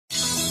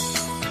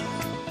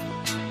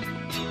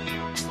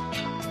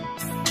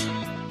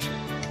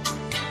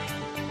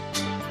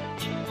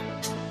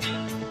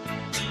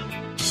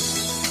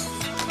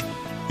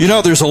You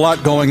know, there's a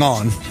lot going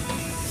on.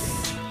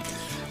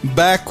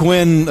 Back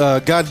when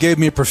God gave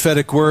me a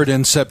prophetic word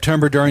in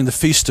September during the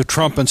Feast of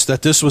Trumpets,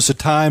 that this was a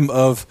time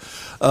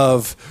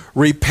of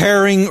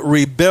repairing,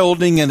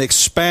 rebuilding, and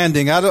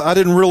expanding. I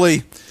didn't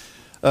really,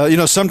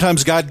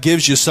 sometimes God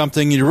gives you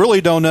something, you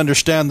really don't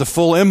understand the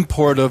full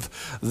import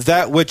of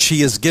that which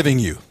He is giving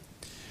you.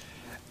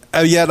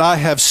 Yet I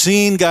have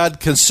seen God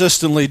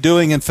consistently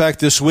doing. In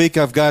fact, this week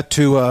I've got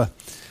to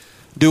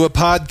do a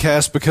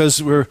podcast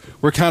because we're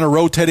kind of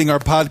rotating our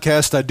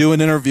podcast. I do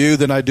an interview,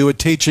 then I do a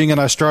teaching, and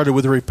I started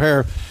with a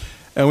repair.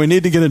 And we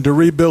need to get into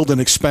rebuild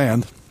and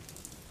expand.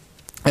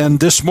 And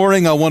this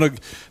morning I want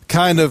to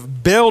kind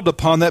of build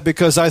upon that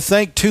because I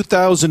think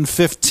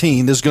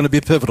 2015 is going to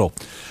be pivotal.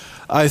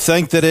 I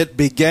think that it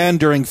began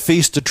during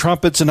Feast of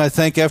Trumpets, and I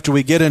think after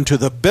we get into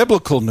the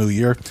biblical New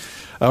Year,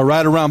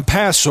 right around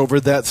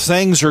Passover, that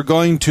things are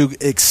going to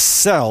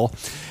excel.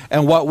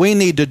 And what we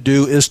need to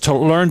do is to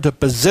learn to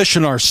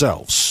position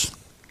ourselves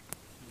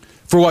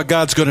for what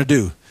God's going to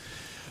do.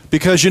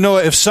 Because,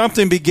 if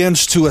something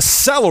begins to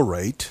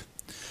accelerate,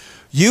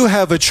 you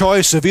have a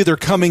choice of either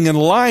coming in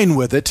line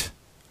with it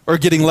or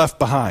getting left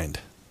behind.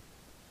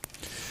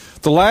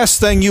 The last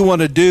thing you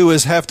want to do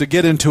is have to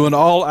get into an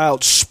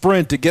all-out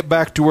sprint to get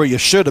back to where you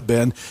should have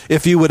been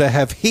if you would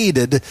have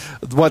heeded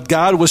what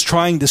God was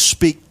trying to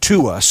speak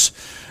to us.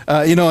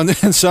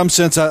 In some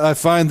sense, I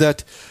find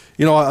that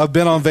I've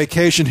been on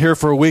vacation here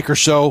for a week or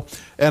so,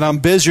 and I'm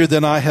busier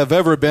than I have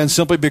ever been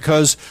simply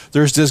because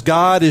there's this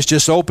God is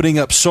just opening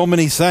up so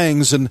many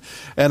things, and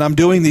I'm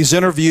doing these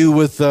interviews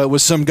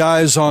with some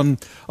guys on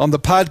the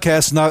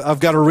podcast, and I've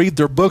got to read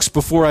their books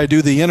before I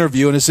do the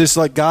interview, and it's just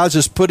like God's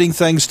just putting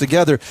things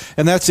together,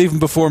 and that's even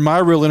before my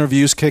real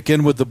interviews kick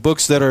in with the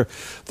books that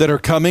are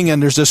coming,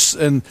 and there's this,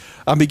 and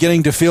I'm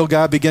beginning to feel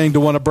God beginning to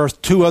want to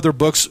birth two other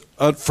books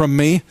from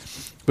me.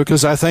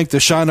 Because I think the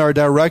Shinar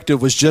Directive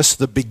was just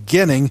the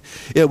beginning.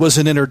 It was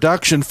an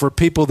introduction for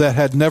people that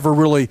had never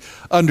really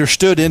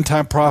understood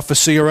end-time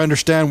prophecy or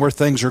understand where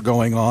things are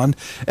going on.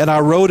 And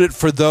I wrote it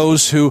for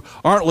those who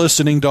aren't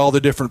listening to all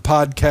the different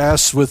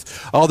podcasts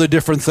with all the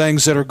different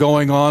things that are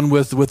going on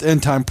with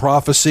end-time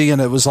prophecy. And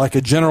it was like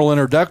a general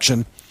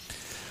introduction.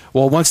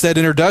 Well, once that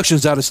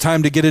introduction's out, it's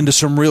time to get into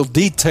some real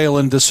detail,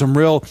 into some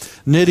real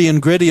nitty and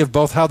gritty of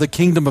both how the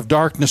kingdom of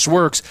darkness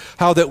works,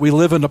 how that we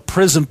live in a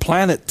prison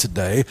planet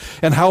today,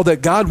 and how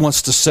that God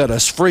wants to set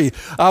us free.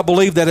 I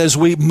believe that as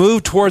we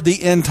move toward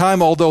the end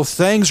time, although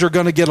things are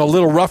going to get a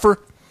little rougher,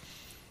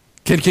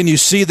 can you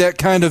see that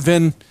kind of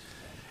in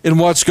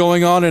what's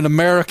going on in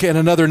America and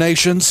in other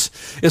nations?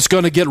 It's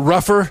going to get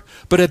rougher,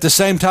 but at the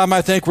same time,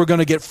 I think we're going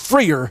to get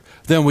freer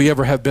than we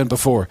ever have been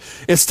before.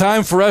 It's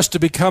time for us to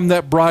become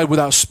that bride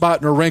without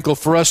spot nor wrinkle,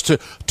 for us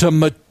to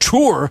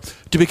mature,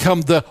 to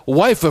become the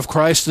wife of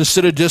Christ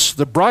instead of just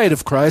the bride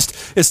of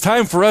Christ. It's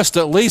time for us to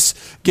at least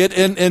get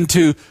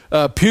into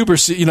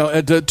puberty,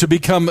 to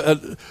become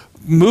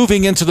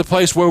moving into the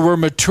place where we're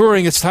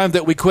maturing. It's time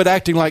that we quit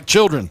acting like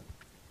children.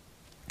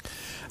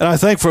 And I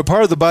think for a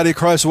part of the body of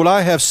Christ, what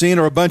I have seen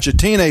are a bunch of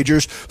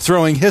teenagers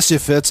throwing hissy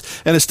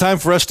fits, and it's time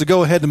for us to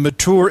go ahead and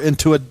mature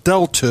into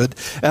adulthood.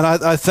 And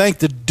I think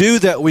to do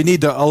that, we need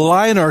to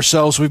align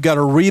ourselves. We've got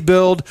to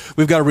rebuild,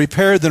 we've got to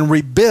repair, then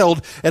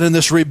rebuild. And in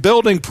this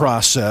rebuilding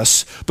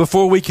process,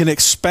 before we can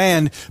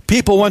expand,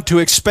 people want to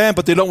expand,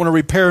 but they don't want to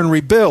repair and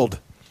rebuild.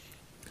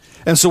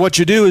 And so what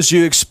you do is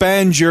you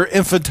expand your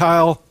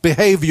infantile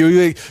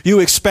behavior, you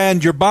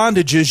expand your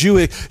bondages,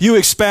 you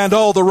expand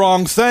all the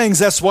wrong things.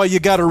 That's why you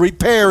got to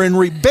repair and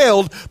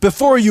rebuild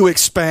before you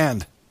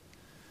expand.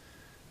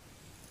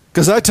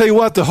 Because I tell you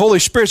what, the Holy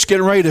Spirit's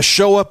getting ready to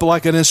show up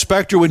like an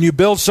inspector when you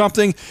build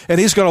something, and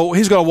he's going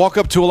to walk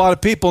up to a lot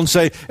of people and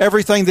say,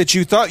 everything that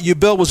you thought you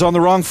built was on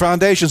the wrong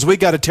foundations. We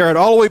got to tear it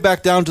all the way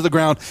back down to the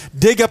ground,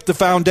 dig up the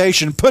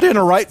foundation, put in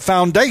a right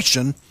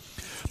foundation.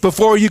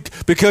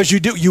 Because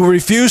you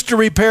refuse to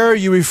repair,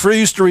 you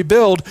refuse to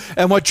rebuild,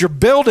 and what you're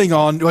building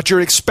on, what you're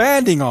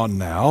expanding on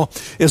now,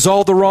 is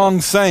all the wrong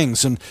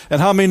things. And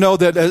how many know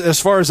that as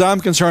far as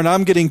I'm concerned,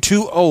 I'm getting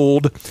too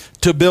old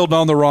to build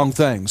on the wrong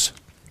things?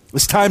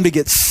 It's time to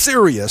get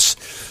serious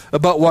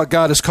about what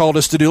God has called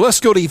us to do. Let's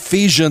go to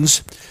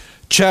Ephesians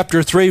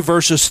chapter 3,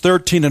 verses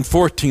 13 and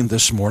 14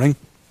 this morning.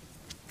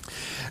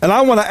 And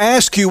I want to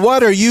ask you,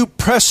 what are you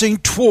pressing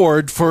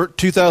toward for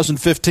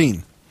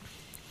 2015?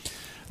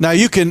 Now,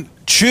 you can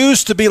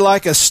choose to be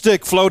like a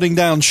stick floating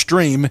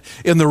downstream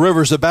in the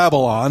rivers of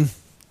Babylon,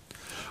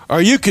 or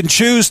you can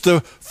choose to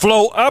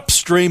flow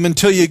upstream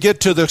until you get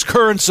to the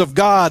currents of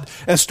God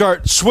and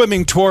start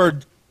swimming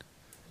toward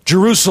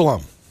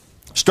Jerusalem.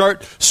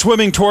 Start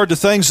swimming toward the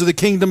things of the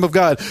kingdom of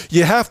God.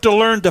 You have to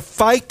learn to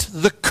fight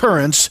the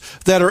currents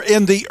that are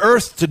in the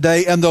earth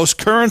today, and those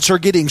currents are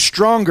getting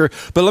stronger.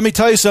 But let me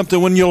tell you something.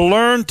 When you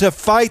learn to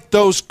fight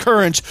those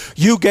currents,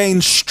 you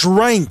gain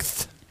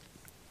strength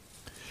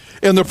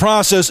in the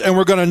process, and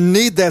we're going to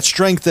need that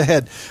strength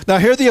ahead. Now,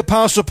 here the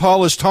Apostle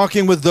Paul is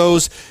talking with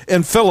those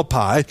in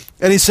Philippi,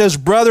 and he says,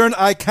 "Brethren,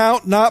 I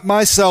count not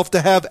myself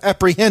to have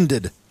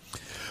apprehended,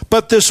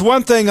 But this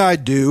one thing I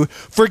do,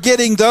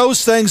 forgetting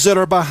those things that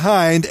are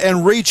behind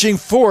and reaching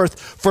forth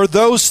for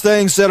those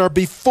things that are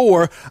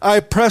before,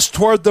 I press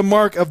toward the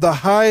mark of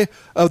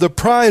the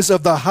prize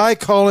of the high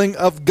calling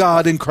of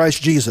God in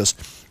Christ Jesus.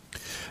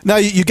 Now,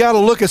 you got to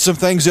look at some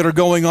things that are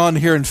going on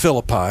here in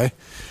Philippi.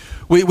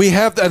 We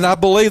have, and I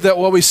believe that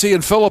what we see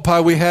in Philippi,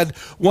 we had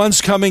ones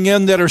coming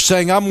in that are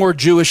saying, I'm more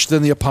Jewish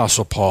than the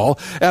Apostle Paul,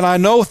 and I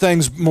know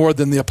things more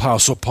than the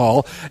Apostle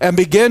Paul, and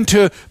begin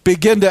to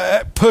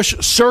push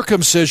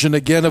circumcision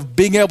again, of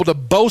being able to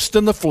boast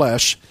in the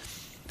flesh.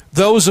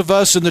 Those of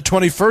us in the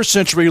 21st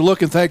century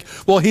look and think,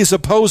 well, he's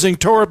opposing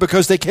Torah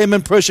because they came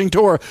in pushing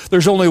Torah.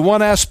 There's only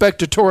one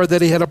aspect of Torah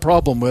that he had a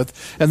problem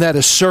with, and that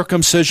is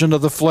circumcision of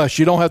the flesh.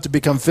 You don't have to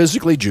become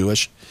physically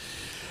Jewish.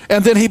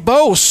 And then he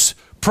boasts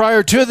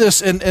prior to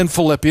this in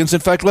Philippians. In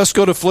fact, let's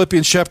go to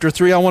Philippians chapter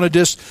 3. I want to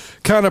just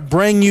kind of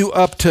bring you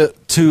up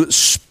to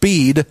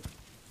speed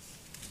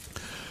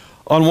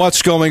on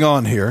what's going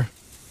on here,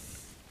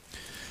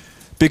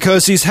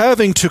 because he's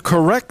having to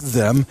correct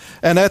them.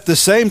 And at the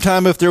same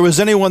time, if there was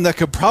anyone that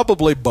could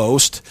probably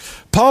boast,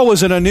 Paul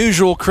was an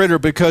unusual critter,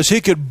 because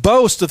he could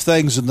boast of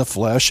things in the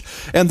flesh,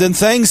 and then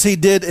things he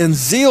did in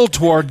zeal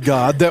toward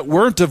God that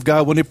weren't of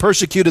God. When he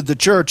persecuted the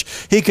church,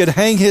 he could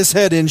hang his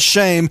head in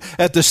shame.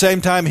 At the same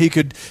time, he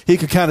could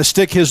kind of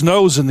stick his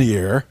nose in the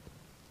air.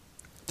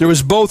 There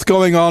was both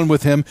going on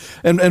with him.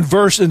 And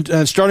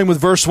starting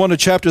with verse 1 of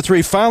chapter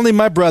 3, finally,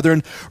 my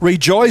brethren,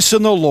 rejoice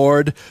in the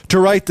Lord. To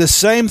write the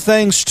same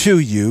things to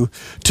you,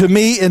 to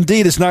me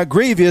indeed is not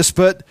grievous,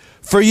 but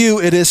for you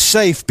it is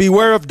safe.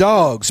 Beware of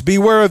dogs,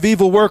 beware of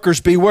evil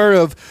workers, beware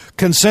of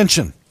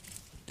contention.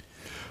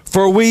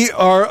 For we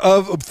are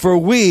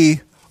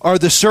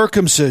the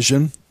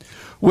circumcision,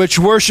 which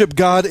worship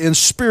God in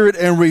spirit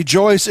and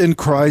rejoice in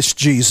Christ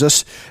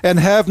Jesus,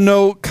 and have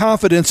no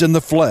confidence in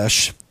the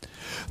flesh.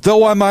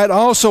 Though I might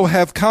also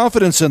have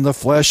confidence in the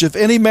flesh, if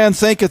any man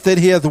thinketh that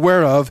he hath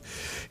whereof,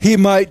 he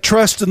might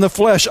trust in the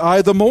flesh,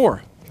 I the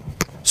more.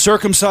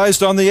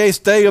 Circumcised on the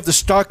 8th day, of the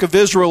stock of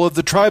Israel, of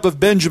the tribe of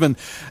Benjamin,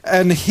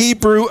 and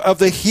Hebrew of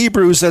the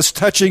Hebrews, as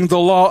touching the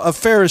law of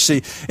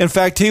Pharisee. In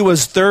fact, he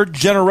was 3rd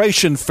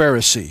generation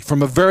Pharisee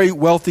from a very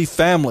wealthy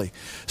family,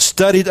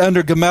 studied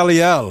under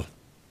Gamaliel.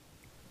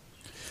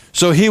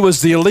 So he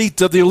was the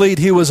elite of the elite.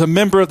 He was a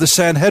member of the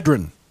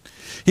Sanhedrin.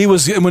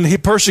 When he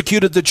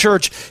persecuted the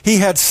church, he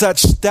had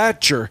such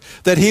stature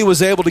that he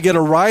was able to get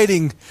a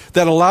writing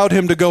that allowed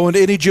him to go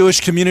into any Jewish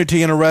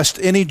community and arrest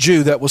any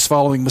Jew that was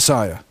following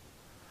Messiah.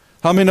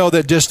 How many know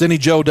that just any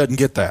Joe doesn't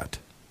get that?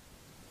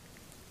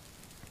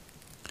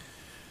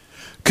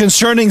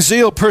 Concerning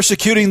zeal,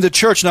 persecuting the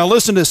church. Now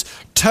listen to this.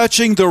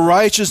 Touching the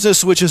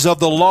righteousness which is of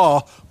the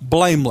law,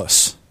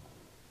 blameless.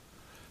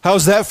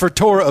 How's that for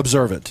Torah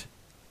observant?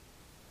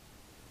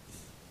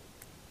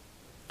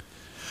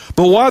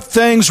 But what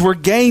things were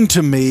gained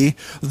to me,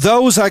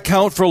 those I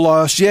count for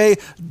loss. Yea,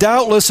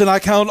 doubtless, and I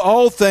count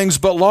all things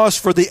but loss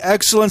for the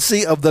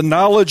excellency of the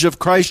knowledge of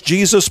Christ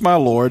Jesus my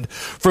Lord,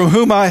 from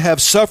whom I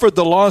have suffered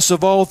the loss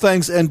of all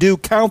things, and do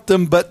count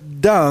them but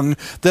dung,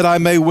 that I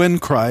may win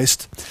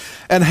Christ.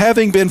 And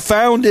having been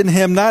found in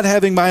him, not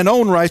having mine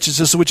own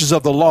righteousness, which is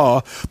of the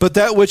law, but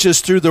that which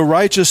is through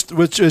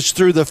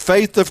the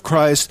faith of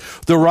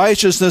Christ, the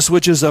righteousness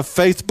which is of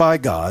faith by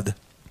God,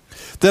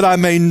 that I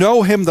may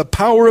know him, the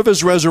power of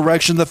his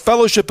resurrection, the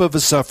fellowship of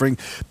his suffering,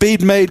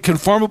 being made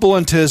conformable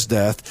unto his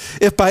death,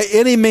 if by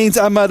any means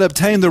I might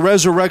obtain the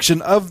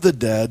resurrection of the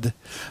dead,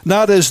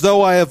 not as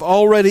though I have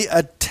already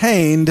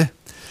attained,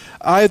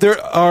 either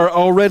are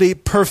already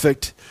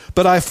perfect,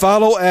 but I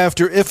follow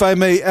after, if I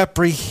may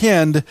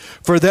apprehend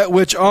for that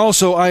which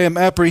also I am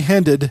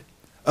apprehended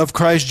of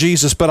Christ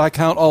Jesus, but I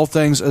count all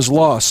things as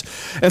loss.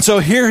 And so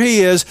here he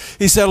is.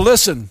 He said,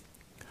 listen,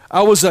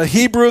 I was a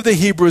Hebrew of the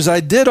Hebrews. I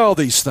did all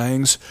these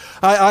things.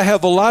 I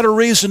have a lot of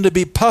reason to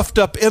be puffed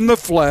up in the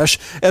flesh,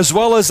 as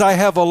well as I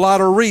have a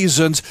lot of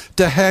reasons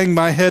to hang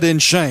my head in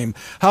shame.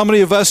 How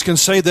many of us can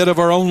say that of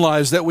our own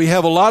lives, that we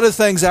have a lot of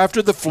things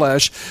after the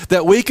flesh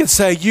that we could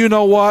say, you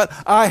know what,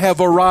 I have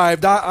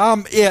arrived.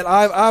 I'm it.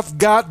 I've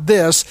got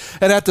this.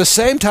 And at the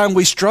same time,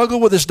 we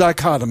struggle with this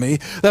dichotomy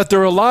that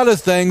there are a lot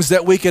of things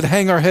that we could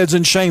hang our heads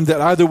in shame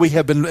that either we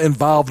have been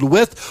involved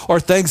with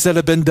or things that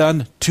have been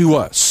done to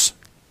us.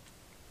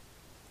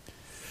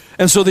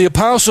 And so the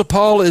Apostle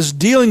Paul is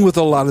dealing with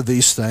a lot of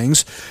these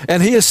things,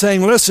 and he is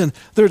saying, listen,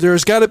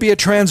 there's got to be a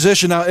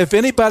transition. Now, if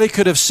anybody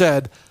could have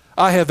said,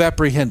 I have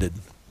apprehended,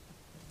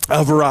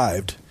 I've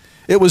arrived,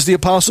 it was the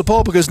Apostle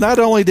Paul, because not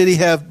only did he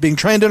have being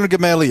trained under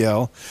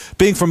Gamaliel,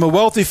 being from a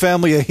wealthy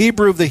family, a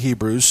Hebrew of the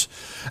Hebrews,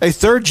 a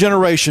 3rd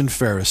generation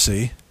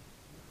Pharisee,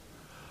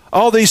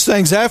 all these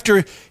things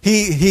after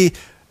he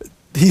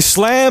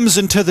slams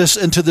into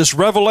this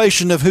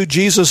revelation of who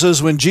Jesus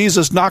is when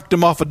Jesus knocked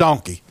him off a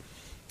donkey.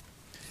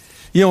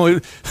 You know,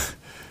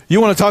 you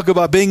want to talk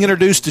about being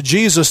introduced to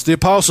Jesus. The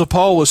Apostle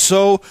Paul was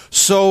so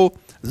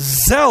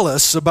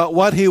zealous about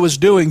what he was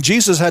doing.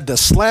 Jesus had to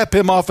slap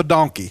him off a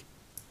donkey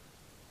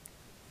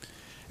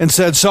and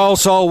said, Saul,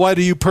 Saul, why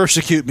do you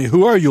persecute me?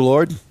 Who are you,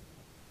 Lord?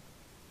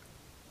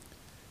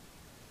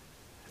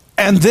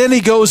 And then he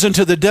goes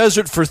into the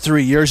desert for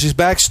 3 years. He's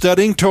back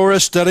studying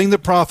Torah, studying the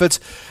prophets,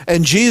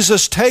 and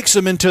Jesus takes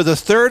him into the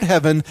third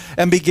heaven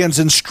and begins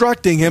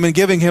instructing him and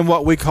giving him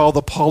what we call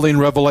the Pauline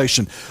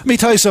revelation. Let me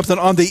tell you something.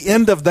 On the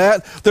end of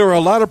that, there are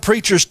a lot of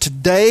preachers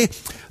today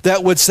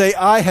that would say,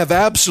 I have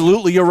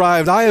absolutely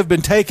arrived. I have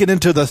been taken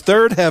into the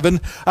third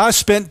heaven. I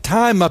spent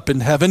time up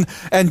in heaven,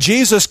 and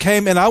Jesus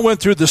came, and I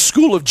went through the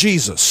school of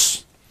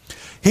Jesus.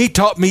 He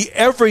taught me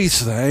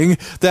everything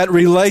that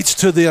relates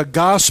to the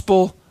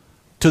gospel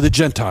to the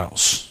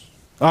Gentiles.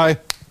 I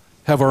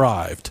have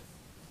arrived.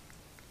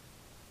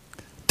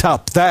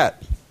 Top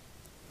that,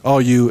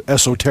 all you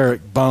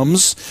esoteric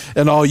bums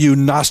and all you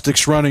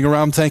Gnostics running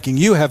around thinking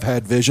you have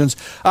had visions.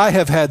 I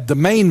have had the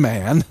main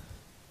man,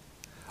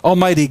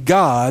 Almighty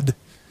God,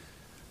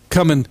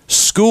 come and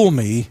school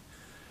me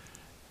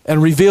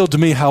and reveal to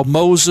me how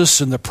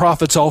Moses and the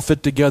prophets all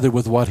fit together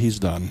with what he's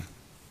done.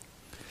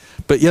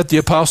 But yet the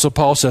Apostle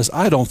Paul says,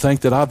 I don't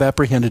think that I've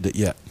apprehended it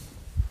yet.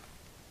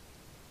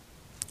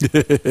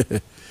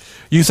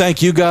 You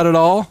think you got it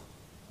all?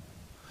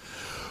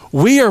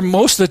 We are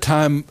most of the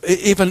time,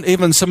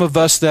 even some of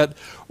us that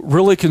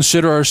really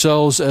consider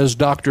ourselves as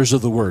doctors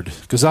of the word.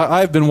 Because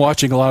I've been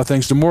watching a lot of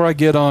things. The more I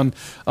get on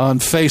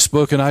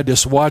Facebook and I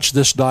just watch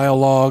this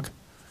dialogue,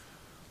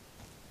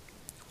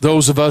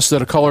 those of us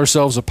that call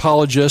ourselves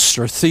apologists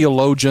or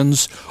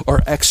theologians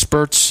or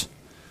experts,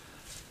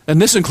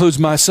 and this includes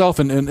myself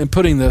in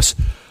putting this,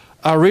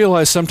 I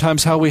realize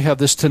sometimes how we have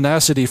this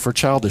tenacity for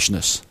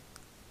childishness.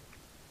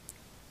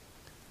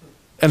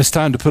 And it's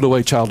time to put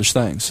away childish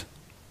things.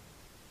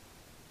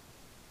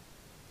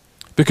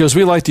 Because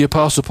we, like the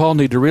Apostle Paul,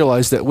 need to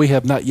realize that we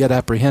have not yet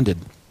apprehended.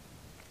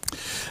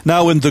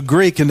 Now in the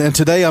Greek, and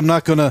today I am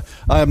not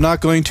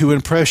going to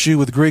impress you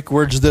with Greek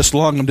words this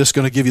long, I'm just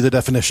going to give you the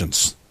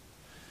definitions.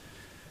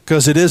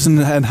 Because it isn't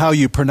in how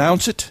you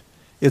pronounce it,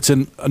 it's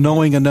in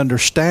knowing and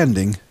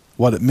understanding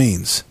what it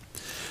means.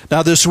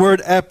 Now this word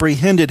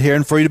apprehended here,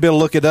 and for you to be able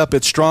to look it up,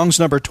 it's Strong's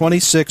number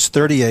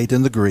 2638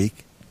 in the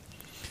Greek.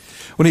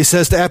 When he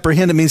says to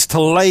apprehend, it means to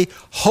lay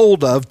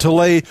hold of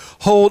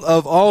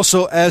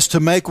also as to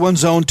make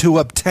one's own, to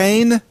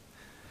obtain,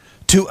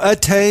 to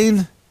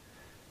attain,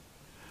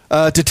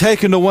 to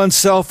take into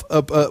oneself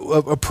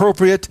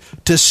appropriate,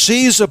 to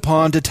seize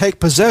upon, to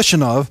take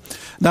possession of.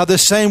 Now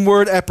this same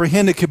word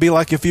apprehended could be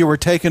like if you were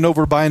taken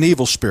over by an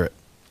evil spirit.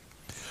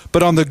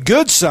 But on the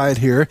good side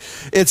here,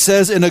 it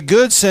says in a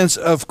good sense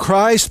of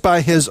Christ by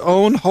his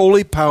own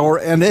holy power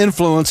and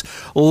influence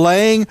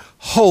laying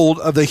hold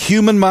of the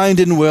human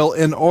mind and will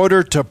in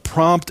order to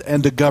prompt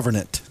and to govern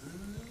it.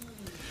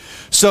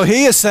 So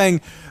he is saying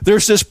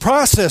there's this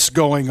process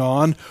going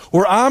on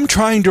where I'm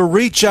trying to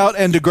reach out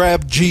and to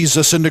grab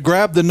Jesus and to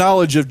grab the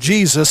knowledge of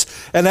Jesus.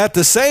 And at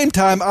the same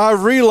time, I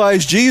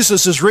realize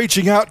Jesus is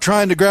reaching out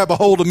trying to grab a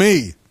hold of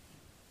me.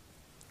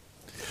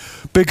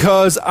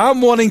 Because I'm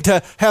wanting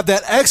to have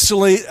that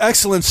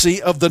excellency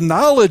of the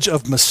knowledge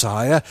of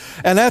Messiah,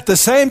 and at the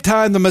same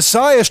time the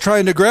Messiah is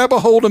trying to grab a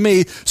hold of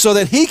me so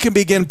that he can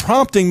begin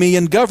prompting me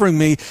and governing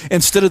me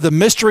instead of the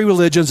mystery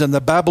religions and the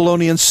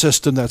Babylonian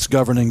system that's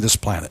governing this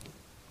planet.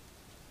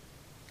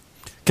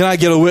 Can I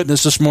get a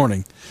witness this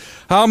morning?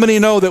 How many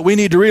know that we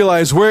need to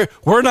realize we're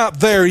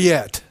not there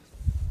yet?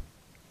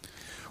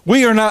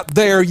 We are not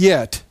there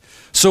yet.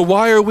 So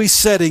why are we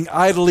sitting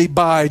idly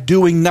by,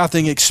 doing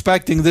nothing,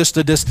 expecting this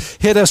to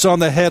just hit us on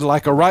the head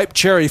like a ripe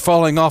cherry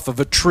falling off of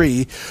a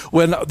tree,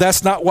 when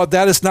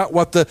that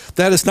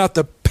is not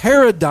the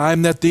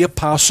paradigm that the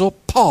Apostle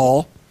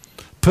Paul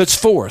puts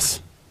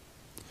forth?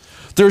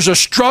 There's a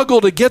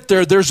struggle to get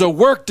there. There's a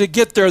work to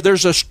get there.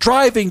 There's a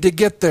striving to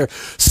get there.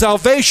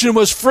 Salvation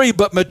was free,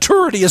 but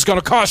maturity is going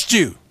to cost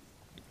you.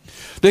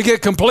 To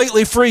get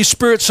completely free,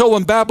 spirit, soul,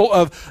 and body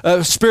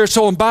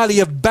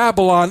of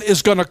Babylon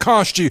is going to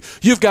cost you.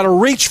 You've got to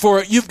reach for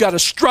it. You've got to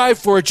strive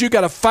for it. You've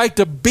got to fight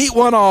to beat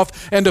one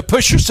off and to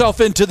push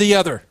yourself into the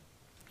other.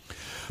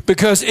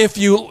 Because if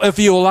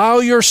you allow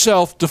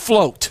yourself to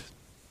float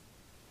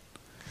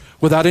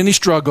without any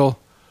struggle,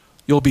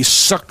 you'll be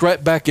sucked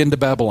right back into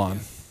Babylon.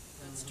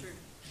 That's true.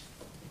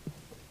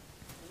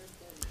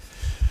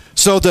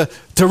 So to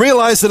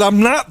realize that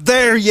I'm not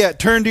there yet,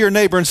 turn to your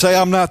neighbor and say,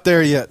 I'm not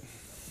there yet.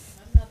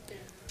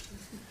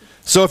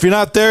 So if you're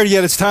not there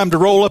yet, it's time to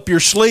roll up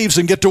your sleeves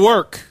and get to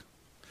work.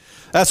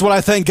 That's what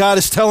I think God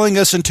is telling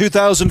us in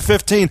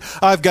 2015.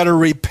 I've got to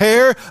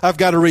repair. I've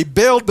got to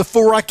rebuild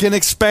before I can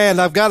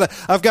expand. I've got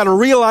to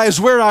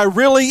realize where I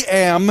really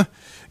am.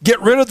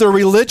 Get rid of the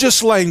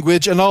religious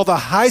language and all the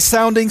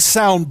high-sounding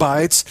sound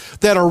bites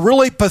that are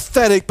really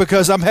pathetic,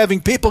 because I'm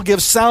having people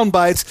give sound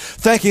bites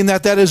thinking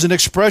that is an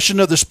expression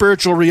of the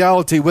spiritual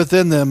reality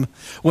within them,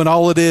 when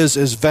all it is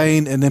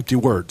vain and empty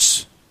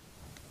words.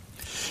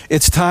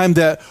 It's time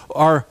that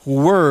our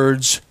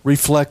words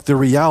reflect the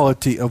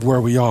reality of where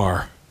we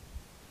are.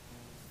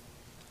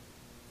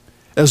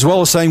 As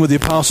well as saying with the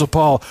Apostle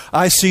Paul,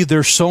 I see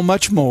there's so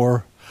much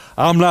more.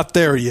 I'm not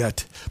there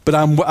yet, but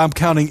I'm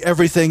counting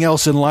everything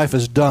else in life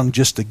as dung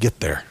just to get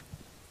there.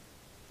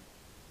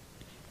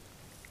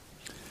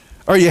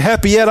 Are you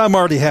happy yet? I'm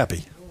already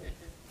happy.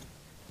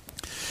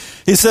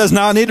 He says,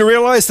 now I need to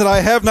realize that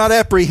I have not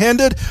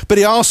apprehended, but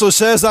he also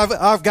says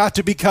I've got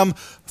to become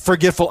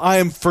forgetful. I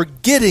am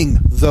forgetting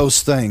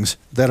those things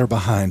that are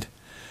behind.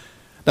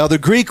 Now the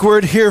Greek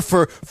word here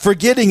for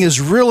forgetting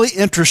is really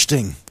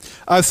interesting.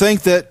 I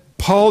think that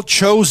Paul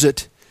chose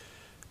it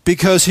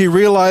because he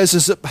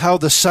realizes how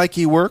the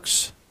psyche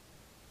works.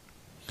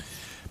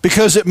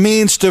 Because it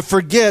means to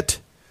forget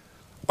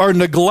or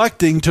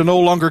neglecting, to no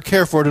longer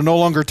care for, to no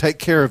longer take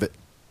care of it.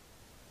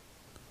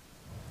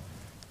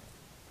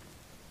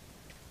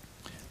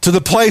 To the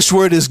place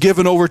where it is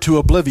given over to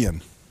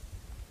oblivion.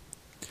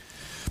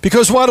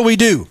 Because what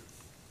do?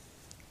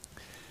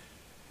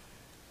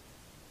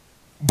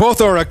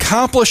 Both our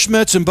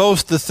accomplishments and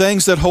both the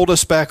things that hold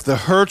us back, the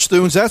hurts, the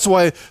wounds. That's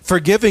why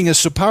forgiving is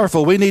so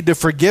powerful. We need to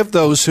forgive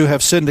those who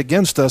have sinned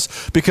against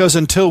us, because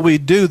until we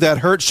do, that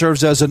hurt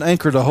serves as an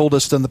anchor to hold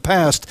us in the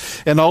past.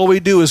 And all we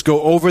do is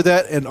go over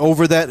that and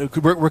over that.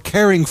 We're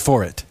caring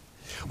for it.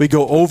 We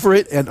go over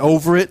it and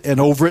over it and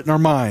over it in our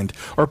mind.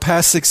 Our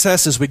past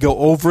successes, we go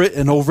over it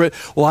and over it.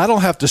 Well, I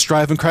don't have to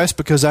strive in Christ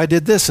because I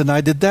did this and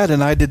I did that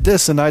and I did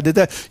this and I did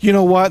that. You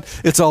know what?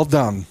 It's all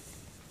done.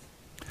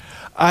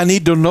 I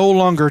need to no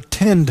longer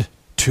tend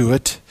to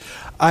it.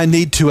 I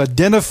need to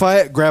identify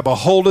it, grab a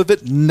hold of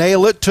it,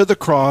 nail it to the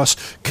cross,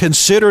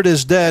 consider it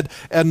as dead,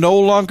 and no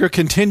longer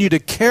continue to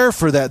care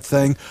for that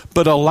thing,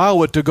 but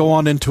allow it to go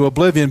on into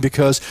oblivion,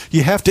 because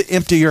you have to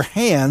empty your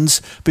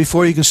hands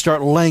before you can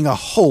start laying a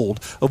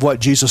hold of what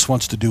Jesus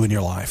wants to do in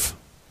your life,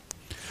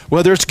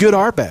 whether it's good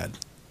or bad.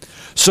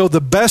 So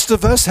the best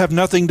of us have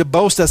nothing to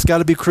boast. That's got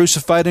to be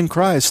crucified in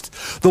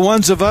Christ. The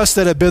ones of us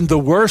that have been the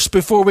worst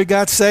before we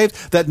got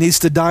saved, that needs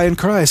to die in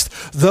Christ.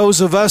 Those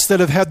of us that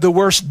have had the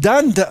worst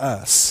done to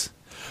us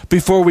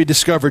before we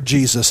discovered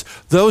Jesus,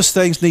 those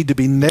things need to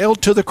be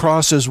nailed to the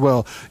cross as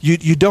well.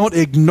 You don't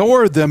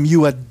ignore them,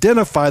 you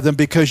identify them,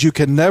 because you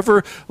can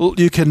never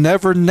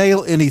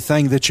nail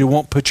anything that you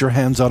won't put your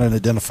hands on and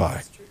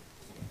identify.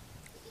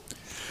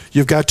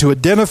 You've got to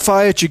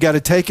identify it. You've got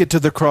to take it to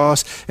the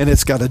cross, and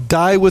it's got to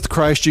die with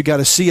Christ. You've got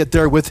to see it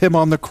there with him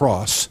on the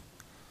cross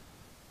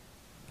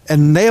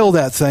and nail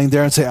that thing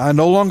there and say, I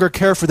no longer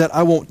care for that.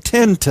 I won't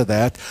tend to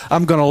that.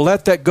 I'm going to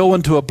let that go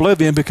into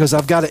oblivion, because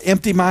I've got to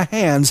empty my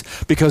hands,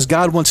 because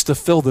God wants to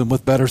fill them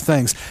with better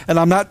things. And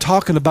I'm not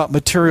talking about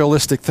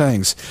materialistic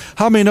things.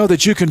 How many know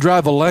that you can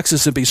drive a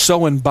Lexus and be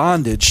so in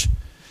bondage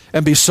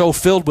and be so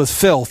filled with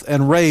filth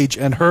and rage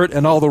and hurt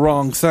and all the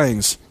wrong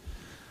things,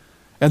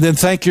 and then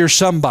think you're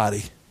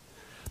somebody?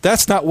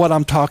 That's not what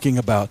I'm talking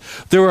about.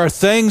 There are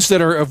things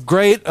that are of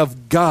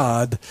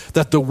God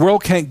that the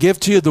world can't give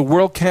to you, the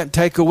world can't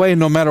take away,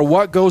 no matter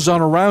what goes on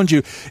around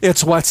you.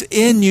 It's what's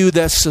in you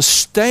that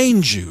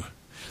sustains you,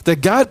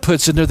 that God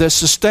puts in there that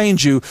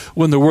sustains you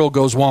when the world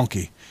goes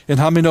wonky. And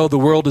how many know the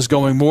world is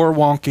going more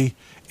wonky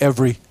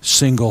every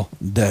single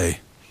day?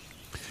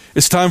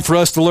 It's time for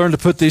us to learn to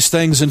put these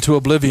things into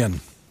oblivion.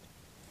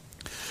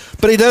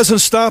 But he doesn't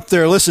stop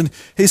there. Listen,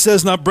 he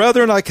says, now,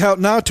 brethren, I count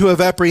not to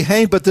have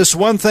apprehended, but this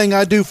one thing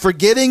I do,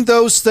 forgetting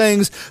those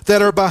things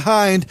that are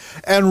behind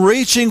and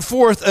reaching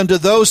forth unto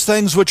those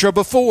things which are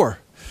before.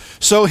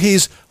 So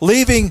he's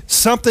leaving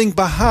something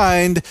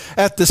behind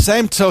at the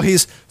same. So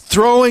he's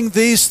throwing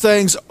these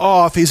things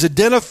off. He's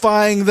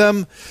identifying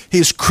them.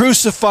 He's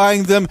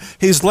crucifying them.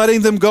 He's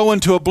letting them go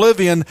into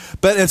oblivion.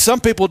 And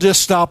some people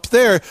just stop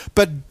there.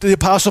 But the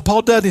Apostle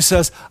Paul does. He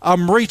says,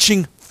 I'm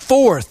reaching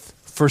forth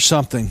for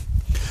something.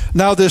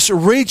 Now, this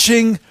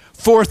reaching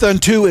forth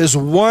unto is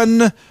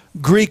one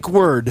Greek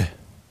word,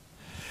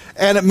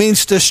 and it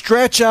means to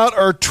stretch out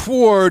or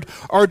toward,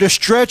 or to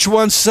stretch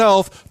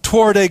oneself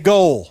toward a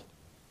goal.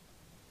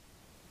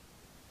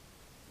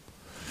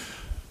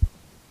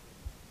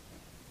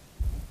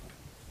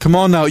 Come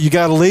on now, you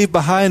got to leave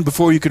behind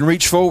before you can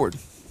reach forward.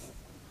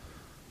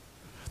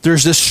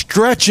 There's this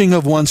stretching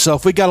of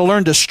oneself. We've got to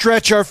learn to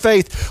stretch our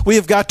faith. We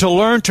have got to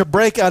learn to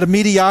break out of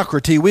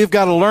mediocrity. We've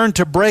got to learn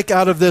to break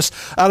out of this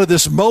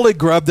mully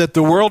grub that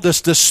the world is,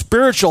 this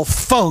spiritual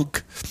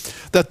funk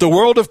that the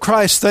world of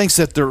Christ thinks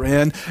that they're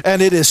in.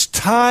 And it is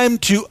time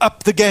to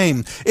up the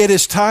game. It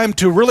is time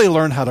to really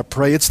learn how to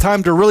pray. It's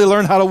time to really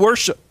learn how to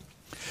worship.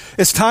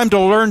 It's time to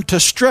learn to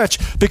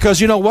stretch,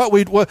 because you know what?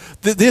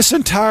 This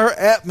entire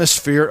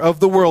atmosphere of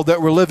the world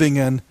that we're living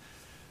in,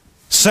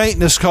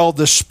 Satan is called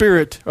the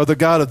spirit or the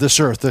god of this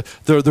earth,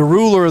 the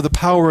ruler of the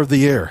power of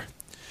the air.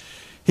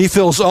 He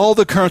fills all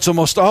the currents,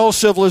 almost all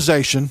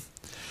civilization,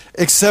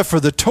 except for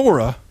the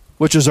Torah,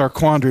 which is our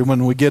quandary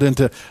when we get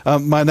into,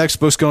 my next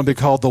book's going to be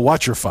called The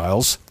Watcher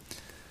Files.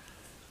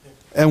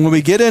 And when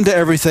we get into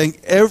everything,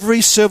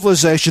 every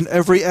civilization,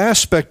 every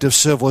aspect of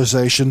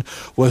civilization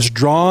was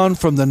drawn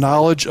from the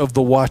knowledge of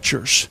the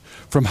Watchers,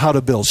 from how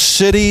to build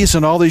cities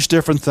and all these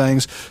different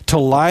things, to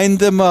line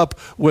them up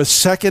with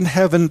second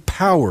heaven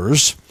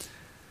powers,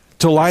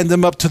 to line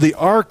them up to the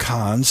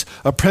archons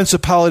of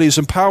principalities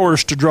and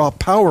powers to draw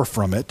power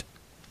from it.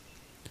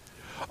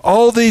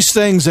 All these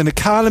things and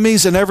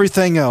economies and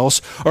everything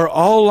else are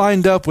all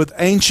lined up with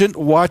ancient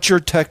Watcher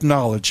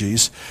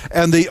technologies,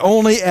 and the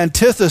only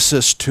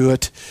antithesis to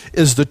it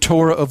is the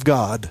Torah of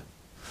God.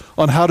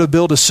 on how to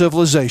build a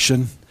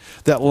civilization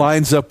that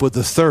lines up with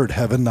the third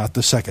heaven, not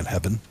the second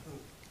heaven.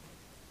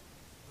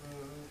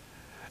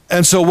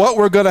 And so what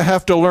we're going to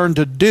have to learn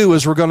to do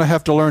is we're going to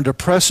have to learn to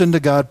press into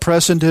God,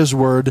 press into His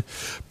Word,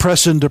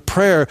 press into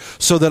prayer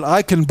so that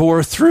I can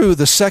bore through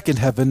the second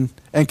heaven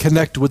and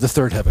connect with the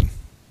third heaven.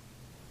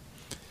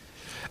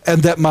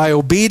 And that my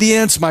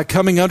obedience, my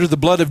coming under the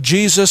blood of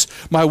Jesus,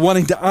 my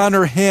wanting to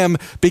honor Him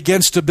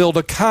begins to build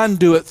a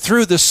conduit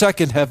through the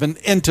second heaven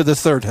into the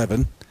third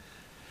heaven.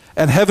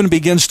 And heaven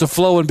begins to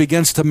flow and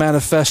begins to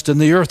manifest in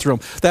the earth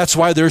realm. That's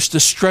why there's the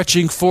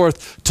stretching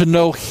forth to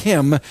know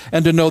Him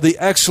and to know the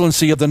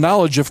excellency of the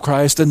knowledge of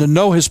Christ and to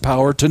know His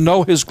power, to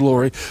know His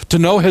glory, to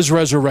know His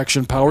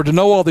resurrection power, to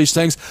know all these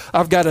things.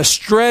 I've got to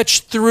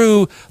stretch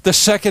through the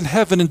second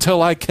heaven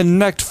until I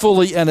connect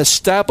fully and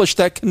establish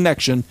that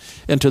connection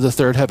into the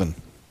third heaven.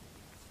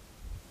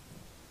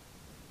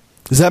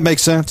 Does that make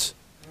sense?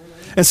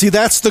 And see,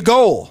 that's the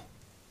goal.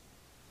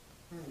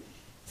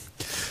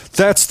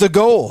 That's the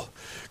goal.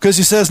 Because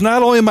he says,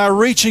 not only am I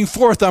reaching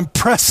forth, I'm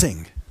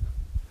pressing.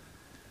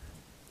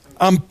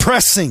 I'm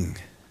pressing.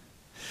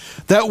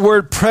 That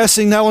word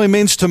pressing not only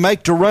means to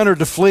make, to run, or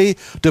to flee,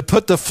 to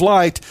put to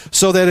flight,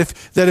 so that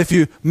if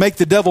you make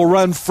the devil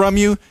run from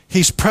you,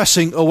 he's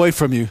pressing away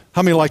from you.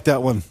 How many like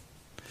that one?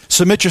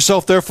 Submit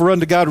yourself therefore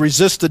unto God,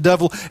 resist the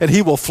devil, and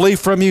he will flee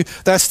from you.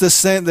 That's the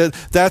same.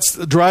 That's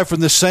derived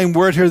from the same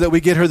word here that we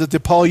get here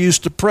that Paul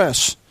used to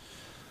press.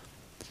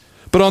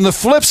 But on the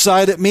flip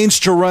side, it means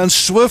to run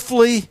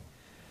swiftly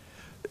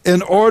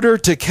in order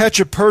to catch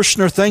a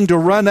person or thing, to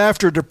run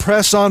after, to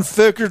press on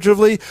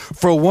figuratively,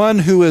 for one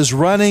who is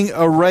running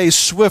a race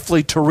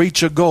swiftly to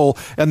reach a goal,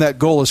 and that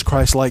goal is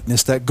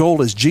Christ-likeness. That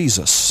goal is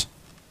Jesus.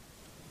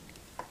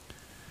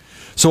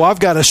 So I've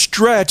got to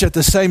stretch at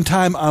the same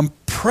time I'm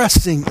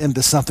pressing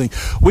into something.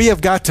 We have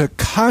got to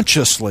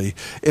consciously,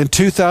 in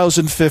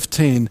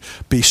 2015,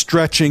 be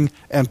stretching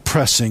and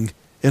pressing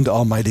into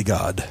Almighty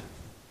God.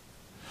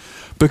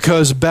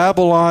 Because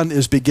Babylon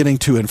is beginning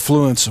to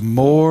influence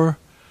more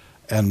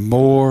and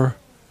more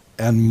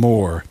and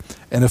more.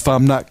 And if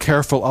I'm not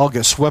careful, I'll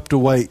get swept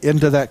away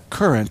into that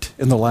current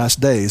in the last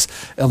days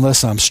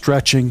unless I'm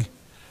stretching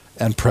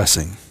and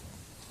pressing.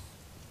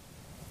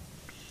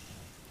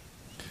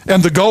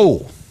 And the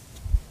goal.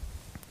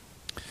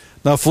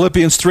 Now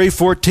Philippians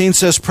 3:14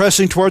 says,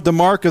 pressing toward the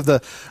mark of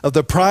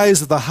the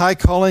prize of the high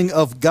calling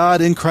of God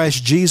in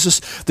Christ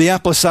Jesus. The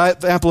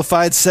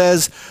Amplified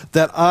says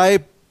that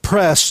I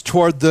press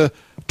toward the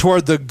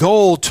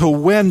goal to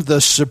win the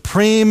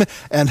supreme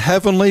and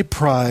heavenly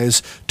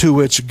prize to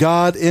which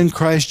God in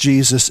Christ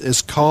Jesus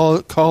is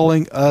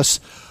calling us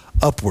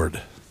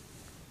upward.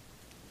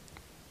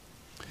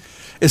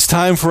 It's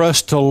time for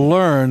us to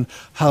learn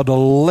how to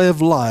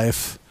live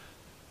life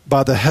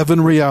by the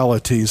heaven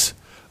realities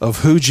of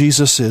who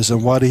Jesus is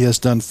and what He has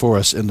done for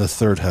us in the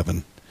third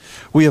heaven.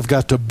 We have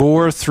got to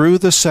bore through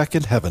the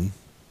second heaven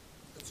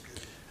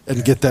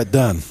and get that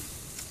done.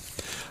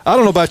 I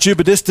don't know about you,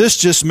 but this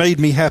just made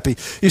me happy.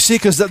 You see,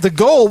 because the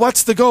goal,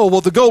 what's the goal?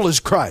 Well, the goal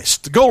is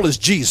Christ. The goal is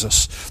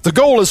Jesus. The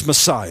goal is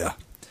Messiah.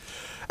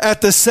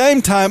 At the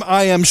same time,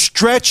 I am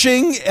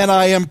stretching and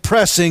I am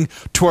pressing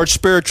towards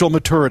spiritual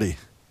maturity.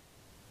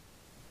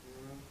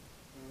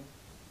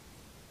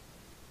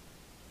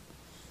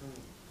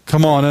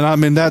 Come on, and I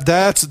mean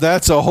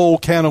that's a whole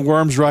can of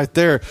worms right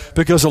there,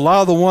 because a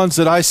lot of the ones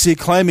that I see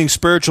claiming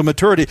spiritual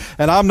maturity,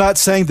 and I'm not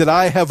saying that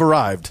I have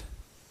arrived.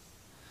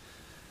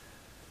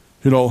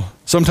 You know,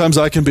 sometimes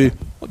I can be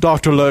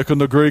Dr. Leck and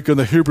the Greek and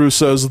the Hebrew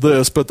says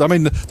this, but I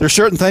mean, there's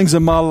certain things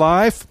in my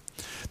life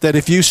that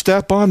if you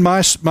step on,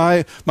 my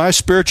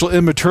spiritual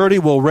immaturity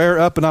will rear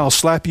up and I'll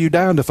slap you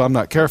down if I'm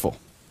not careful.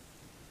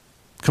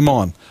 Come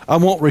on. I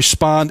won't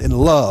respond in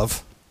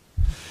love.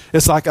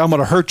 It's like I'm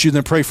going to hurt you and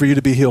then pray for you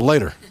to be healed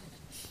later.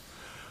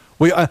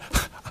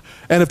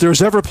 And if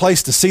there's ever a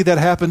place to see that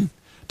happen,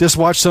 just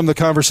watch some of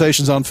the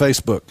conversations on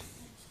Facebook.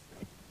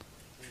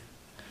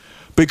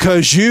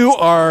 Because you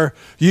are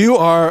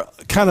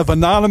kind of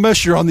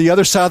anonymous. You're on the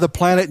other side of the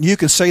planet, and you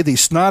can say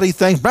these snotty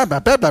things. Blah, blah,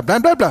 blah, blah, blah,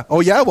 blah, blah.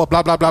 Oh, yeah, well,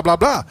 blah, blah, blah, blah,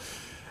 blah.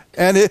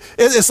 And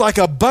it's like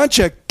a bunch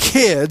of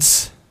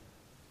kids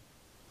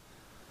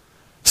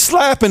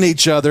slapping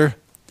each other.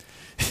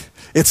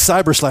 It's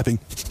cyber slapping.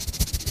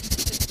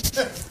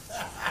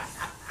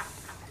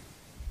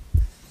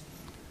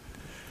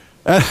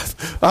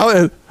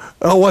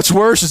 What's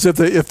worse is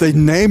if they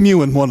name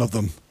you in one of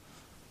them.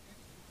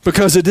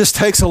 Because it just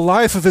takes a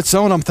life of its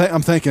own. I'm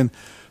thinking,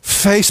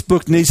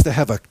 Facebook needs to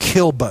have a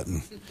kill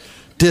button.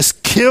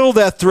 Just kill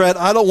that thread.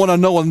 I don't want to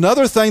know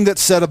another thing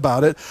that's said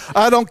about it.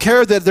 I don't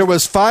care that there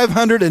was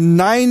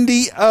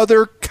 590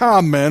 other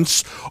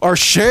comments or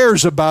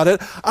shares about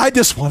it. I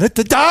just want it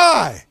to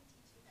die.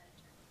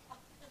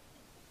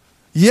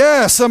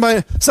 Yeah,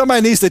 somebody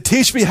needs to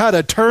teach me how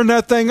to turn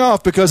that thing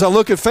off, because I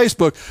look at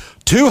Facebook,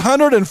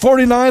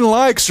 249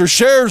 likes or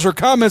shares or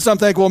comments. I'm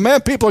thinking, well,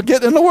 man, people are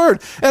getting in the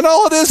Word. And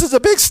all it is a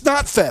big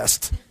snot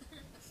fest.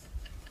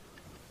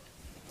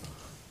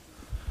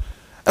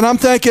 And I'm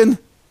thinking,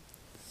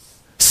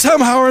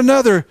 somehow or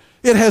another,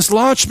 It has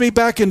launched me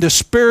back into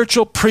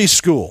spiritual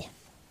preschool.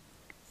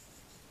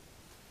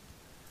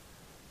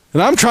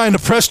 And I'm trying to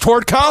press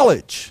toward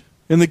college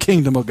in the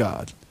kingdom of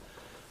God.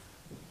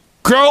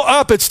 Grow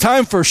up. It's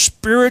time for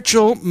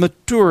spiritual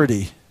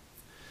maturity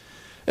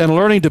and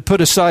learning to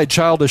put aside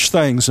childish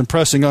things and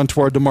pressing on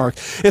toward the mark.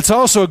 It's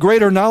also a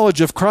greater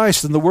knowledge of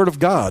Christ and the Word of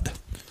God.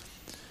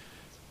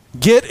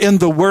 Get in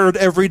the Word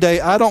every day.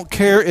 I don't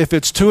care if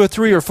it's 2 or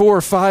 3 or 4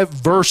 or 5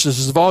 verses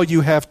is all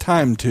you have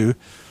time to.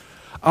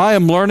 I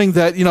am learning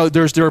that,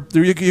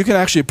 you can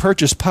actually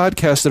purchase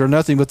podcasts that are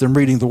nothing but them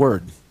reading the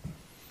Word.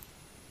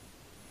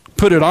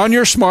 Put it on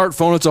your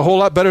smartphone. It's a whole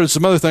lot better than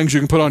some other things you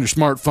can put on your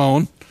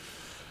smartphone.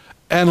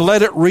 And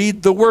let it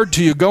read the Word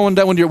to you. Going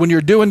down when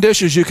you're doing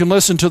dishes, you can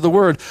listen to the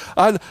Word.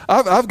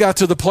 I've got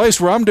to the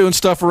place where I'm doing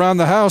stuff around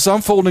the house.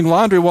 I'm folding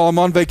laundry while I'm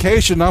on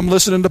vacation. I'm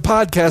listening to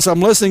podcasts.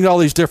 I'm listening to all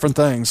these different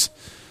things.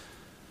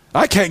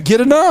 I can't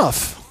get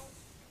enough.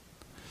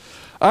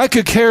 I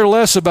could care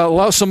less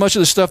about so much of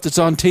the stuff that's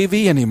on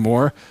TV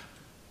anymore.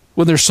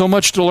 When there's so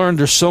much to learn,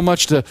 there's so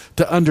much to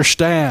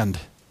understand.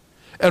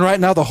 And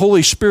right now the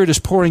Holy Spirit is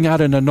pouring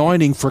out an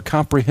anointing for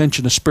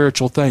comprehension of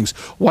spiritual things.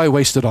 Why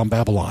waste it on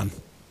Babylon?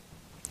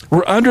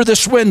 We're under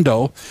this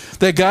window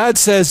that God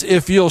says,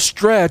 if you'll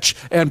stretch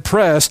and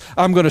press,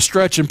 I'm going to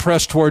stretch and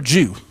press towards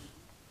you.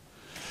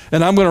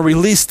 And I'm going to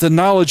release the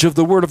knowledge of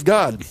the Word of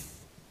God.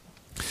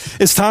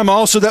 It's time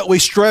also that we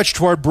stretch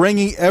toward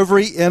bringing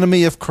every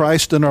enemy of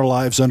Christ in our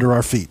lives under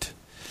our feet.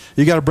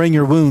 You got to bring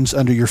your wounds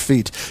under your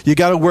feet. You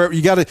got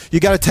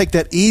to take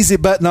that easy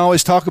button I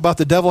always talk about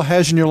the devil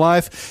has in your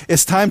life.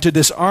 It's time to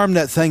disarm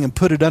that thing and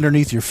put it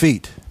underneath your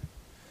feet.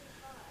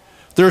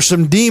 There are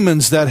some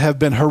demons that have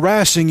been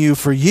harassing you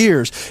for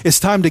years. It's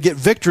time to get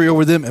victory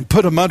over them and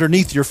put them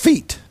underneath your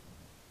feet.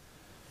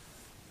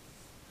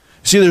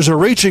 See, there's a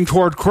reaching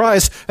toward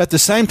Christ. At the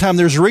same time,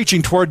 there's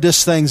reaching toward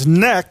this thing's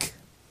neck,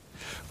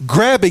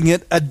 grabbing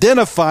it,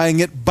 identifying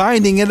it,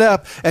 binding it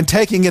up, and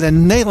taking it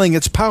and nailing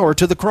its power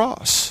to the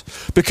cross.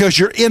 Because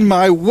you're in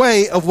my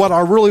way of what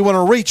I really want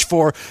to reach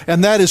for,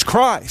 and that is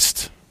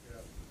Christ.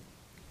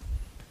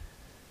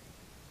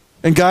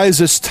 And guys,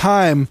 it's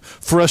time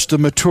for us to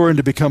mature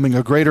into becoming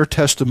a greater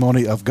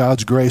testimony of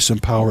God's grace and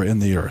power in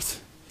the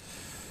earth.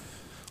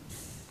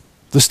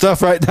 The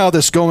stuff right now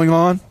that's going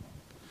on,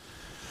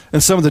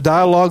 and some of the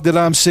dialogue that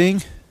I'm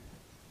seeing,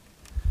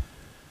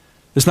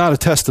 is not a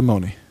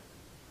testimony.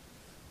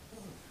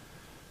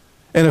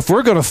 And if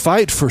we're going to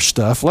fight for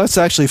stuff, let's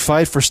actually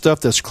fight for stuff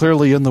that's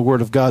clearly in the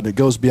Word of God that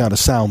goes beyond a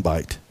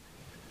soundbite.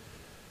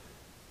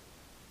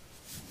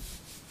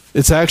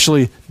 It's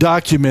actually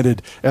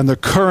documented, and the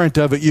current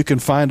of it you can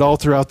find all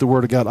throughout the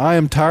Word of God. I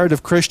am tired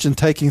of Christians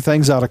taking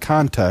things out of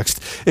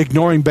context,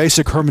 ignoring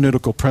basic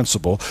hermeneutical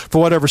principle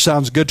for whatever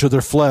sounds good to their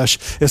flesh.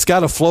 It's got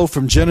to flow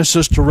from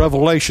Genesis to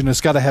Revelation.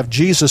 It's got to have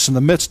Jesus in the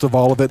midst of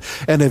all of it.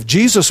 And if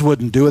Jesus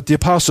wouldn't do it, the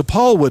Apostle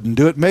Paul wouldn't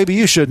do it, maybe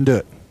you shouldn't do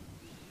it.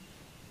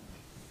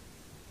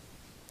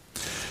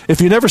 If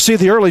you never see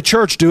the early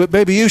church do it,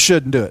 maybe you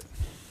shouldn't do it.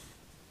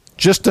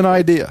 Just an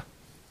idea.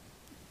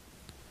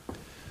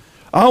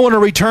 I want to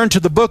return to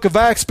the book of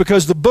Acts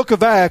because the book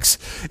of Acts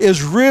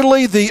is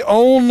really the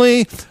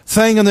only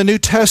thing in the New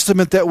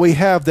Testament that we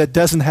have that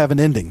doesn't have an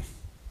ending.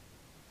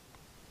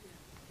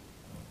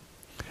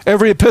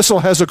 Every epistle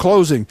has a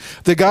closing.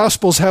 The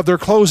Gospels have their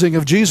closing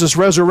of Jesus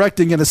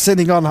resurrecting and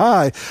ascending on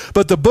high.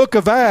 But the book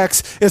of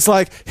Acts, it's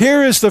like,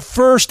 here is the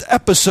first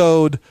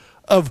episode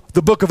of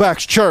the book of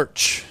Acts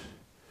church.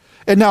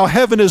 And now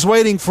heaven is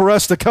waiting for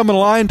us to come in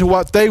line to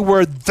what they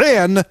were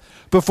then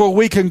before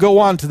we can go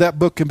on to that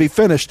book and be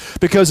finished.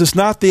 Because it's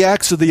not the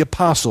Acts of the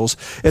Apostles,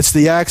 it's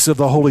the Acts of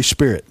the Holy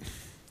Spirit.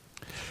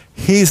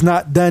 He's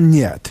not done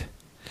yet.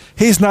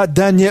 He's not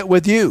done yet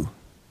with you.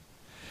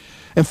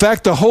 In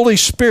fact, the Holy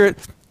Spirit,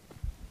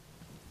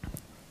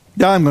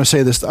 now I'm going to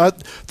say this,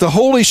 the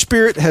Holy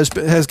Spirit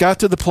has got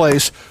to the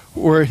place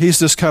where he's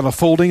just kind of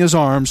folding his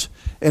arms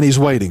and he's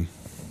waiting.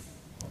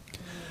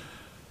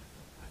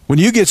 When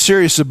you get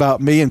serious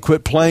about me and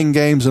quit playing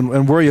games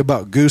and worry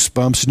about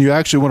goosebumps and you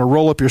actually want to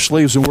roll up your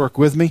sleeves and work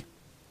with me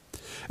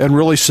and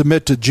really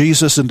submit to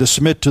Jesus and to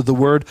submit to the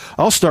Word,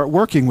 I'll start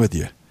working with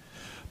you.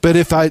 But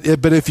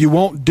if you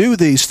won't do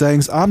these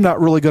things, I'm not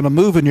really going to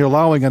move, and you're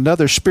allowing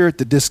another spirit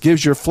that just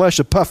gives your flesh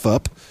a puff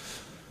up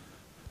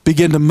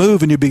begin to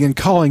move, and you begin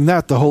calling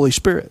that the Holy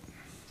Spirit.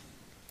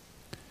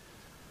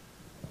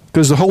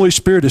 Because the Holy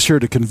Spirit is here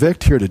to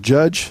convict, here to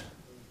judge.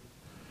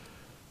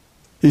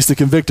 He's to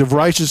convict of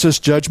righteousness,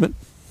 judgment.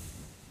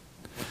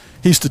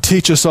 He's to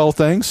teach us all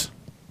things.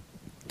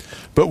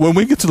 But when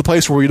we get to the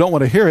place where we don't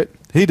want to hear it,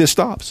 he just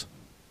stops.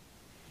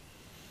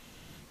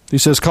 He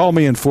says, call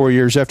me in 4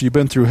 years after you've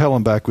been through hell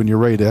and back when you're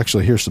ready to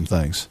actually hear some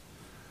things.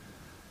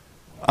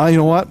 You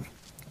know what?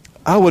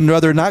 I would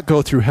rather not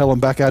go through hell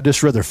and back. I'd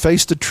just rather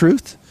face the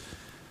truth,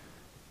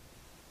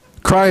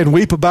 cry and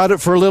weep about it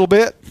for a little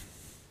bit,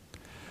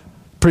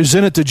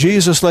 present it to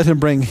Jesus, let him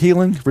bring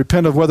healing,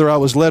 repent of whether I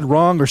was led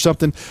wrong or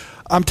something.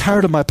 I'm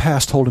tired of my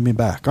past holding me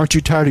back. Aren't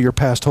you tired of your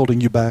past holding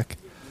you back?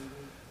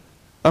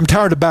 I'm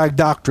tired of bad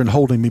doctrine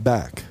holding me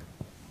back.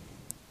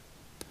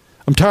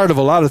 I'm tired of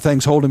a lot of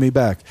things holding me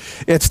back.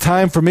 It's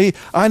time for me.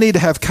 I need to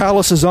have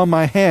calluses on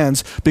my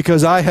hands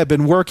because I have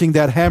been working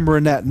that hammer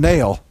and that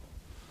nail.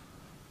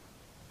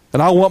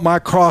 And I want my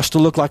cross to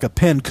look like a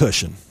pin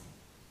cushion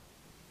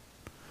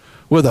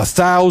with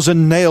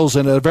 1,000 nails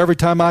in it. Every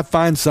time I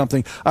find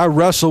something, I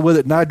wrestle with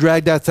it and I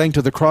drag that thing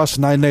to the cross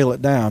and I nail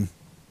it down.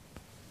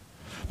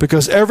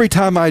 Because every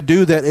time I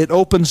do that, it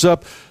opens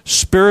up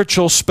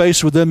spiritual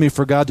space within me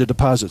for God to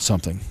deposit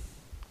something.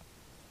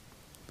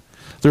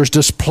 There's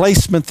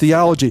displacement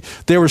theology.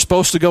 They were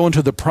supposed to go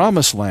into the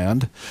promised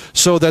land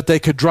so that they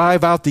could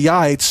drive out the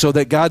ites so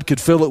that God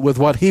could fill it with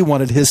what he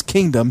wanted, his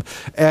kingdom.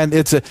 And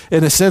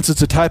in a sense,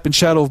 it's a type and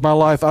shadow of my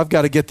life. I've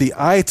got to get the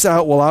ites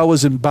out while I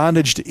was in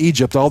bondage to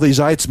Egypt. All these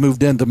ites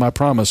moved into my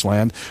promised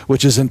land,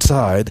 which is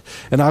inside.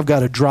 And I've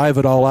got to drive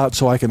it all out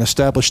so I can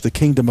establish the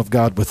kingdom of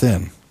God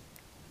within.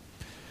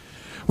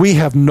 We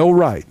have no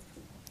right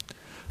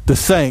to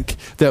think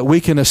that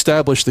we can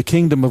establish the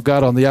kingdom of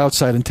God on the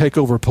outside and take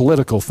over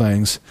political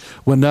things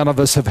when none of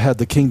us have had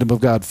the kingdom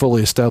of God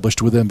fully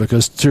established within,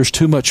 because there's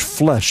too much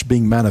flesh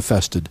being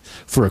manifested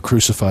for a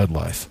crucified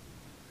life.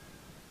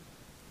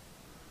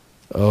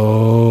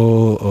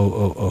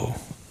 Oh.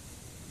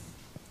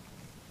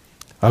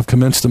 I've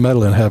commenced to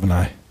meddle in, haven't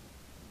I?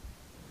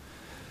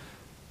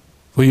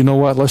 Well, you know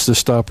what? Let's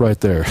just stop right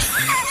there.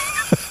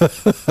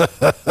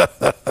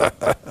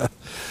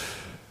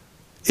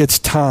 It's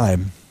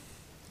time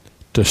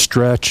to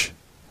stretch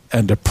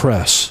and to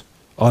press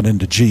on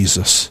into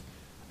Jesus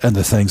and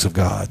the things of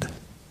God.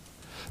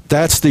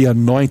 That's the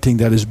anointing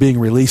that is being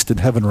released in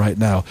heaven right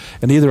now.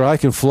 And either I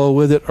can flow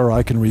with it or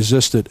I can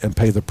resist it and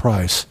pay the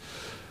price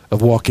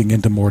of walking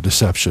into more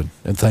deception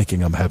and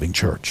thinking I'm having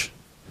church.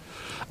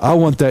 I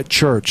want that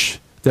church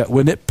that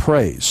when it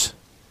prays,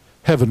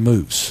 heaven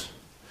moves.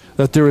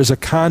 That there is a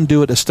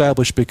conduit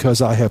established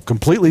because I have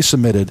completely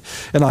submitted,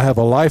 and I have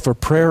a life of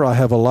prayer, I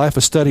have a life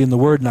of studying the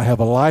Word, and I have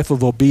a life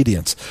of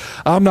obedience.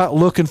 I'm not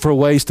looking for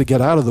ways to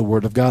get out of the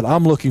Word of God.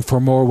 I'm looking for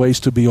more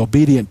ways to be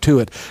obedient to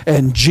it.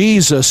 And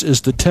Jesus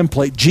is the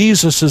template.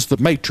 Jesus is the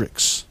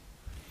matrix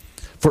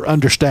for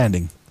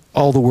understanding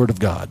all the Word of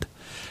God.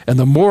 And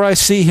the more I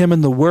see him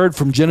in the Word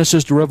from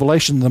Genesis to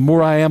Revelation, the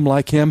more I am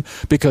like him,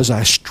 because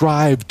I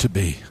strive to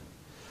be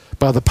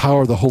by the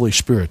power of the Holy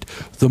Spirit.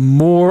 The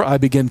more I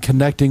begin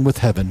connecting with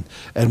heaven,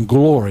 and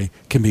glory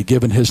can be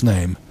given his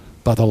name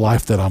by the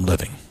life that I'm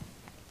living.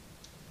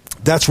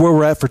 That's where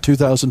we're at for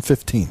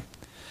 2015.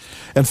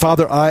 And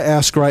Father, I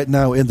ask right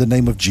now in the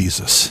name of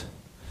Jesus,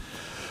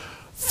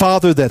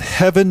 Father, that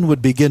heaven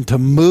would begin to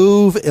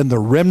move in the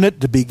remnant,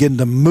 to begin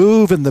to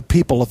move in the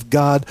people of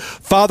God.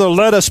 Father,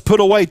 let us put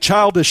away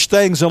childish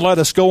things and let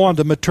us go on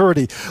to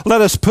maturity. Let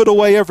us put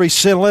away every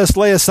sin. Let us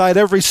lay aside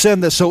every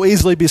sin that so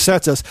easily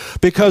besets us,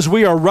 because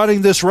we are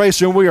running this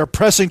race and we are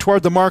pressing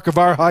toward the mark of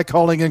our high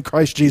calling in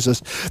Christ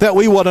Jesus. That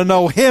we want to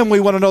know him. We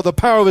want to know the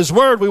power of his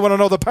word. We want to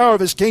know the power of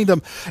his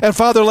kingdom. And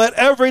Father, let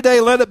every day,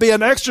 let it be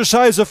an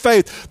exercise of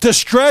faith to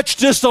stretch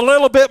just a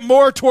little bit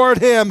more toward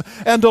him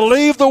and to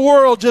leave the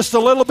world just a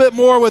little bit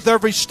more with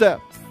every step,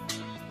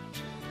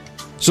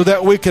 so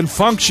that we can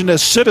function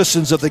as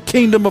citizens of the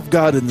kingdom of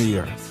God in the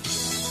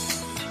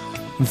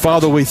earth. And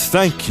Father, we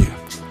thank you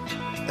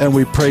and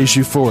we praise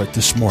you for it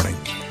this morning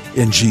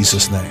in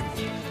Jesus' name.